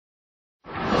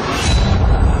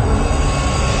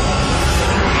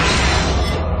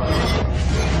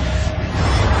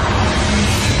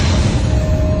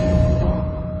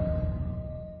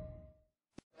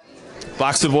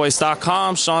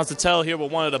ThaBoxingvoice.com. Sean Zittel here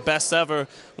with one of the best ever,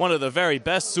 one of the very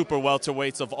best super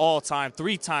welterweights of all time.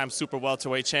 3-time super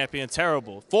welterweight champion,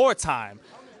 terrible. 4-time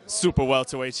super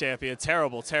welterweight champion,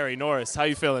 terrible, Terry Norris. How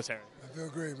you feeling, Terry? I feel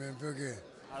great, man. I feel good.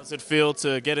 How does it feel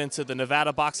to get into the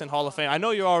Nevada Boxing Hall of Fame? I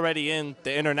know you're already in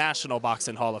the International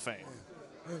Boxing Hall of Fame.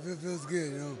 Yeah. It feels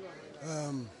good, you know.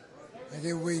 I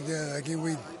can't wait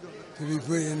to be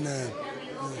put in the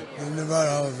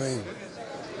Nevada Hall of Fame.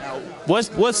 Now,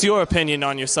 what's your opinion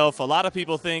on yourself? A lot of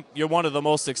people think you're one of the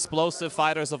most explosive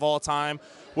fighters of all time.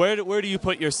 Where do you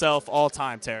put yourself all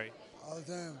time, Terry? All the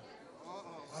time,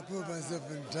 I put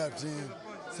myself in the top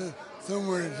 10,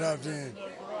 somewhere in the top 10.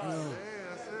 You know,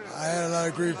 I had a lot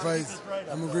of great fights.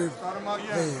 I'm good.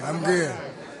 I'm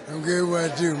good at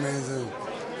what I do, man. So,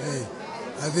 hey,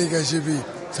 I think I should be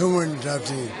somewhere in the top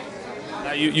 10.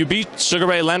 Now, you beat Sugar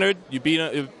Ray Leonard. You beat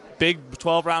a big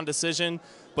 12-round decision.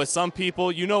 But some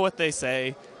people, you know what they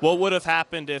say. What would have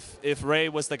happened if Ray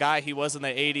was the guy he was in the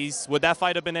 80s? Would that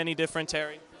fight have been any different,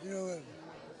 Terry? You know what?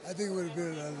 I think it would have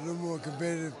been a little more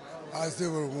competitive. I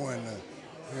still would have won, though.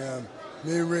 Yeah,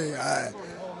 me and Ray,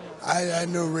 I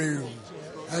know Ray.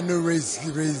 I know Ray's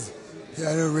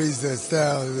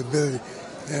style, his ability,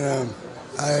 and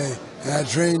I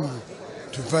trained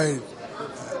to fight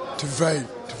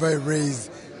Ray's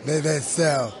that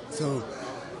style. So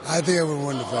I think I would have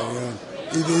won the fight. You know?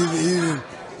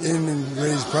 Even in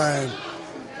Ray's prime,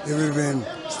 it would have been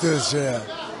still a shootout.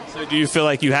 So do you feel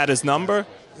like you had his number?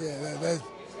 Yeah, that's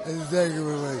exactly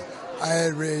what it was. I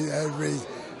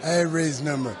had Ray's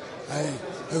number.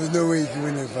 There was no way he could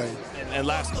win that fight. And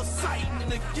last.